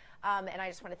show. And I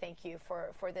just want to thank you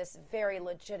for this very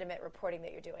legitimate reporting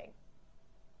that you're doing.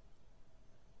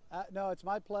 No, it's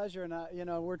my pleasure, and you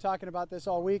know, we're talking about this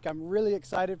all week. I'm really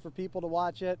excited for people to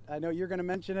watch it. I know you're going to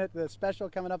mention it, the special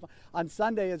coming up on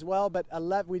Sunday as well, but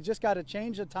we just got to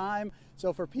change the time.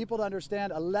 So for people to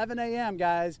understand, 11 a.m.,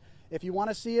 guys, if you want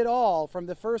to see it all from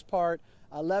the first part,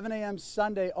 11 a.m.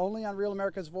 Sunday only on Real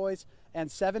America's Voice, and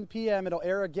 7 p.m. it'll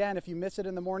air again if you miss it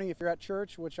in the morning, if you're at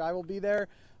church, which I will be there.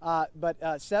 But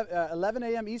 11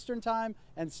 a.m. Eastern Time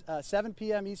and 7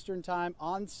 p.m. Eastern Time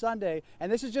on Sunday. And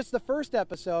this is just the first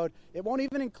episode. It won't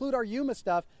even include our Yuma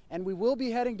stuff. And we will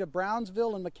be heading to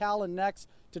Brownsville and McAllen next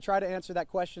to try to answer that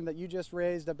question that you just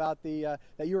raised about that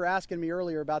you were asking me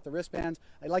earlier about the wristbands.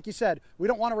 Like you said, we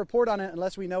don't want to report on it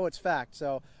unless we know it's fact.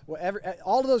 So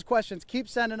all of those questions, keep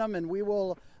sending them, and we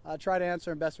will try to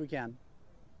answer them best we can.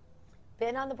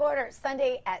 Been on the Border,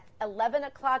 Sunday at 11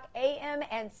 o'clock a.m.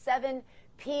 and 7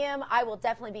 p.m. I will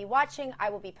definitely be watching. I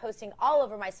will be posting all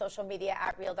over my social media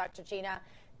at Real Dr. Gina.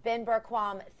 Ben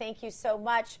Bergquam, thank you so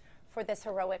much for this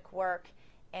heroic work,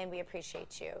 and we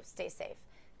appreciate you. Stay safe.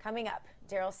 Coming up,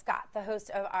 Daryl Scott, the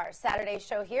host of our Saturday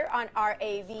show here on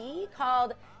RAV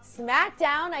called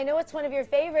SmackDown. I know it's one of your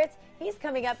favorites. He's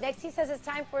coming up next. He says it's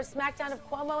time for a SmackDown of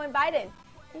Cuomo and Biden.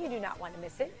 You do not want to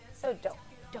miss it, so don't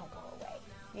go away.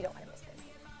 You don't want to miss this.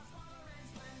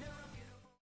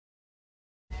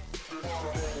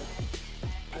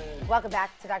 Welcome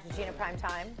back to Dr. Gina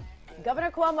Primetime.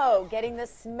 Governor Cuomo getting the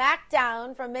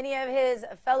smackdown from many of his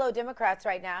fellow Democrats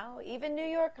right now. Even New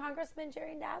York Congressman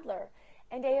Jerry Nadler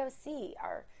and AOC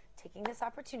are taking this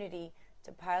opportunity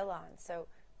to pile on. So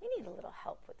we need a little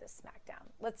help with this smackdown.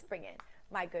 Let's bring in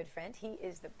my good friend. He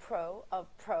is the pro of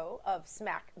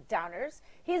Smackdowners.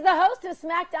 He's the host of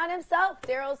SmackDown himself,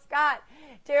 Daryl Scott.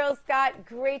 Daryl Scott,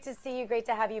 great to see you. Great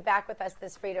to have you back with us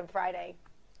this Freedom Friday.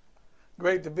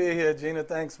 Great to be here, Gina.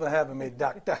 Thanks for having me,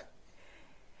 Doctor.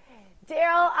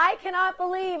 Daryl, I cannot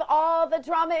believe all the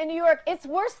drama in New York. It's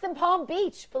worse than Palm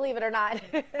Beach, believe it or not.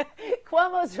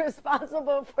 Cuomo's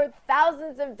responsible for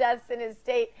thousands of deaths in his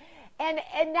state. And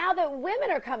now that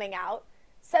women are coming out,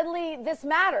 suddenly this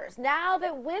matters. Now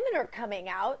that women are coming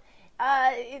out,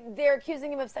 they're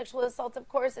accusing him of sexual assault, of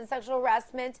course, and sexual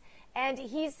harassment. And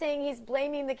he's saying he's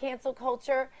blaming the cancel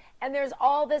culture. And there's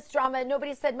all this drama.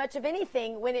 Nobody said much of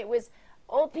anything when it was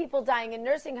old people dying in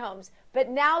nursing homes. But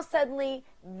now suddenly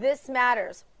this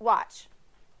matters. Watch.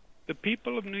 The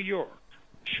people of New York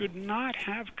should not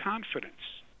have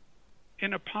confidence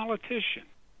in a politician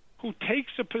who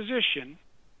takes a position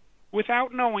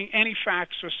without knowing any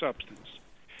facts or substance.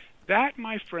 That,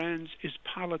 my friends, is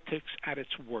politics at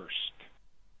its worst.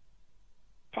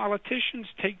 Politicians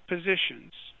take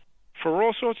positions for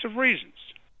all sorts of reasons,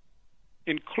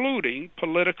 including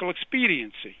political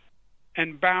expediency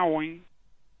and bowing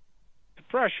to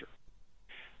pressure.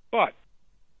 But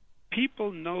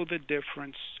people know the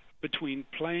difference between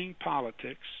playing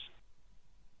politics,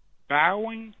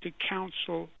 bowing to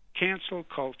cancel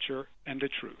culture, and the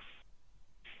truth.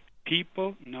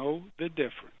 People know the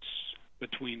difference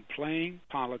between playing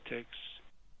politics,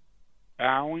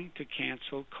 bowing to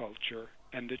cancel culture,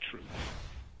 and the truth.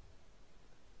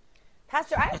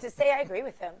 Pastor, I have to say I agree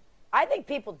with him. I think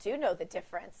people do know the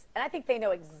difference, and I think they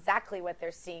know exactly what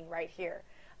they're seeing right here.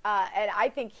 And I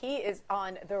think he is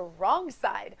on the wrong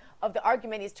side of the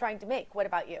argument he's trying to make. What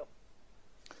about you?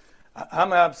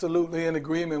 I'm absolutely in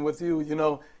agreement with you. You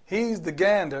know, he's the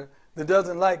gander that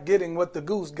doesn't like getting what the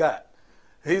goose got.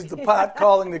 He's the pot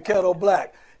calling the kettle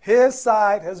black. His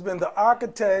side has been the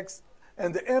architects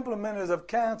and the implementers of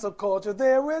cancel culture.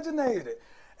 They originated it.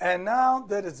 And now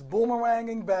that it's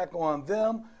boomeranging back on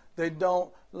them, they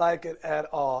don't like it at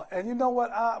all. And you know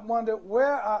what? I wonder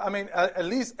at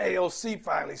least AOC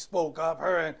finally spoke up,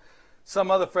 her and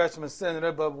some other freshman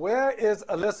senator, but where is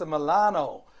Alyssa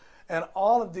Milano and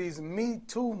all of these Me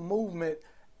Too movement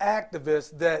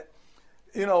activists that,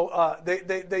 you know,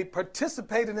 they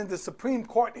participated in the Supreme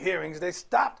Court hearings. They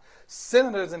stopped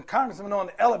senators and congressmen on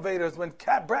the elevators when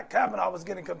Brett Kavanaugh was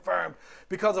getting confirmed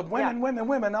because of women.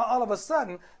 Now, all of a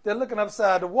sudden, they're looking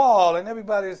upside the wall, and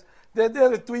they're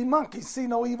the three monkeys. See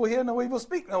no evil, hear no evil,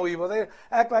 speak no evil. They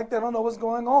act like they don't know what's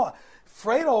going on.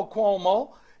 Fredo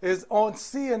Cuomo is on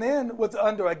CNN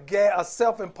under a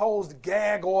self-imposed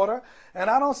gag order, and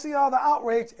I don't see all the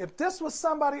outrage. If this was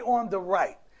somebody on the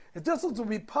right, if this was a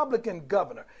Republican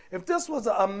governor, if this was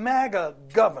a MAGA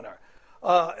governor,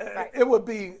 It would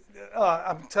be,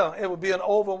 I'm telling you, it would be an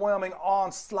overwhelming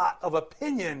onslaught of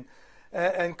opinion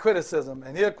and criticism.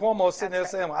 And here Cuomo's sitting there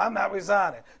saying, well, I'm not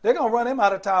resigning. They're going to run him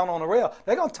out of town on a rail.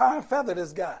 They're going to tar and feather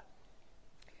this guy.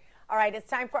 All right, it's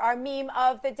time for our meme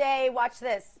of the day. Watch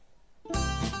this.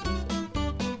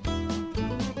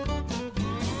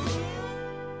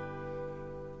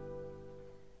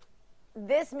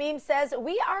 This meme says,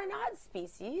 we are not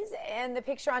species. And the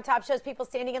picture on top shows people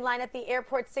standing in line at the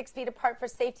airport 6 feet apart for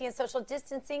safety and social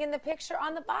distancing. And the picture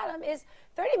on the bottom is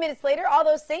 30 minutes later, all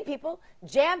those same people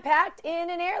jam-packed in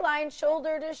an airline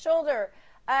shoulder to shoulder.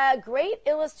 A great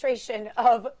illustration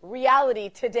of reality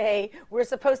today. We're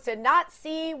supposed to not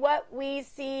see what we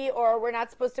see, or we're not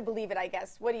supposed to believe it, I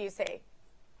guess. What do you say?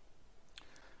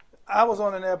 I was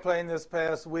on an airplane this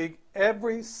past week.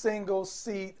 Every single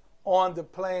seat on the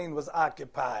plane was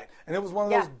occupied. And it was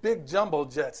one of those big jumbo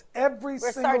jets. Every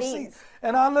single seat.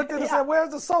 And I looked at it and said, where's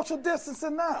the social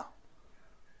distancing now?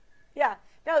 Yeah.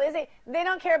 No, they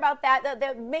don't care about that.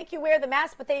 They'll make you wear the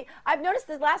mask, but I've noticed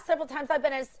the last several times I've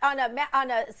been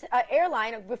on a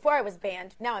airline before I was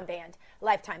banned. Now I'm banned,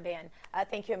 lifetime ban.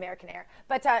 Thank you, American Air.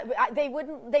 But they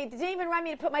didn't even remind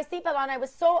me to put my seatbelt on. I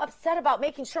was so upset about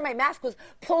making sure my mask was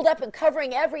pulled up and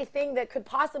covering everything that could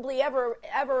possibly ever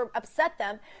upset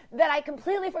them that I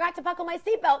completely forgot to buckle my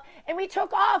seatbelt, and we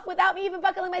took off without me even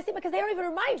buckling my seatbelt, because they don't even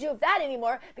remind you of that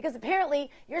anymore, because apparently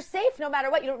you're safe no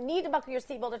matter what. You don't need to buckle your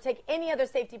seatbelt or take any other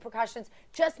safety precautions.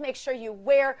 Just make sure you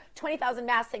wear 20,000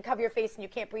 masks and cover your face, and you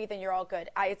can't breathe, and you're all good.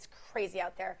 It's crazy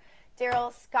out there.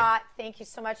 Daryl, Scott, thank you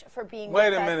so much for being with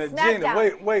us. Wait a minute, Gina.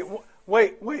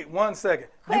 Wait 1 second.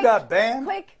 Quick, you got banned?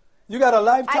 Quick. You got a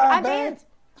lifetime I'm ban? banned.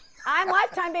 I'm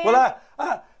lifetime banned.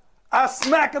 Well, I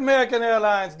smack American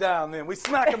Airlines down then. We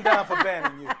smack them down for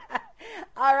banning you.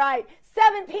 All right.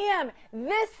 7 p.m.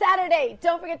 this Saturday.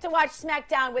 Don't forget to watch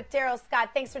SmackDown with Daryl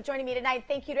Scott. Thanks for joining me tonight.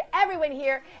 Thank you to everyone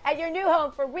here at your new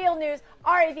home for Real News,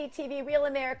 RAV TV, Real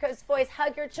America's Voice.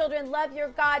 Hug your children, love your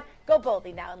God. Go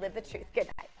boldly now and live the truth. Good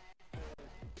night.